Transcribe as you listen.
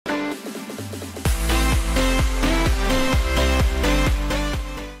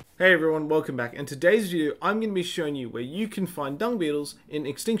Hey everyone, welcome back. In today's video, I'm going to be showing you where you can find dung beetles in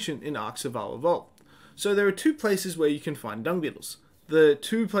Extinction in ARK Survival Evolved. So there are two places where you can find dung beetles. The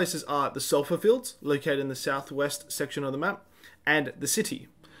two places are the sulfur fields, located in the southwest section of the map, and the city.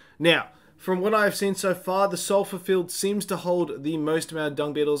 Now, from what I've seen so far, the sulfur field seems to hold the most amount of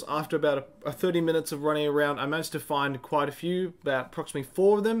dung beetles. After about 30 minutes of running around, I managed to find quite a few, about approximately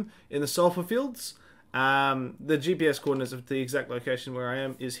 4 of them in the sulfur fields. The GPS coordinates of the exact location where I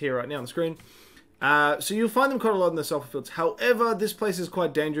am is here right now on the screen. So you'll find them quite a lot in the sulfur fields. However, this place is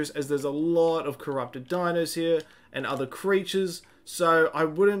quite dangerous as there's a lot of corrupted dinos here and other creatures. So I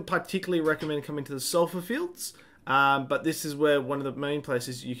wouldn't particularly recommend coming to the sulfur fields. But this is where one of the main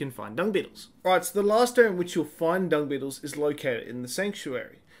places you can find dung beetles. Alright, so the last area in which you'll find dung beetles is located in the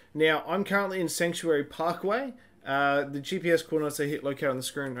sanctuary. Now, I'm currently in Sanctuary Parkway. The GPS coordinates are located on the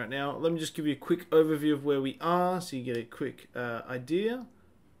screen right now. Let me just give you a quick overview of where we are so you get a quick idea.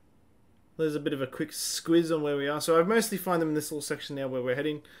 There's a bit of a quick squiz on where we are. So I mostly find them in this little section now where we're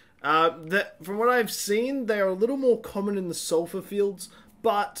heading. From what I've seen, they are a little more common in the sulfur fields,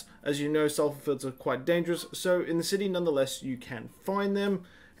 but as you know, sulfur fields are quite dangerous. So in the city, nonetheless, you can find them.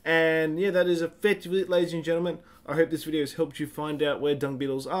 And yeah, that is effectively it, ladies and gentlemen. I hope this video has helped you find out where dung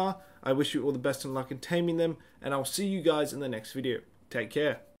beetles are. I wish you all the best and luck in taming them, and I'll see you guys in the next video. Take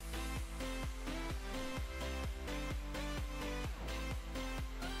care.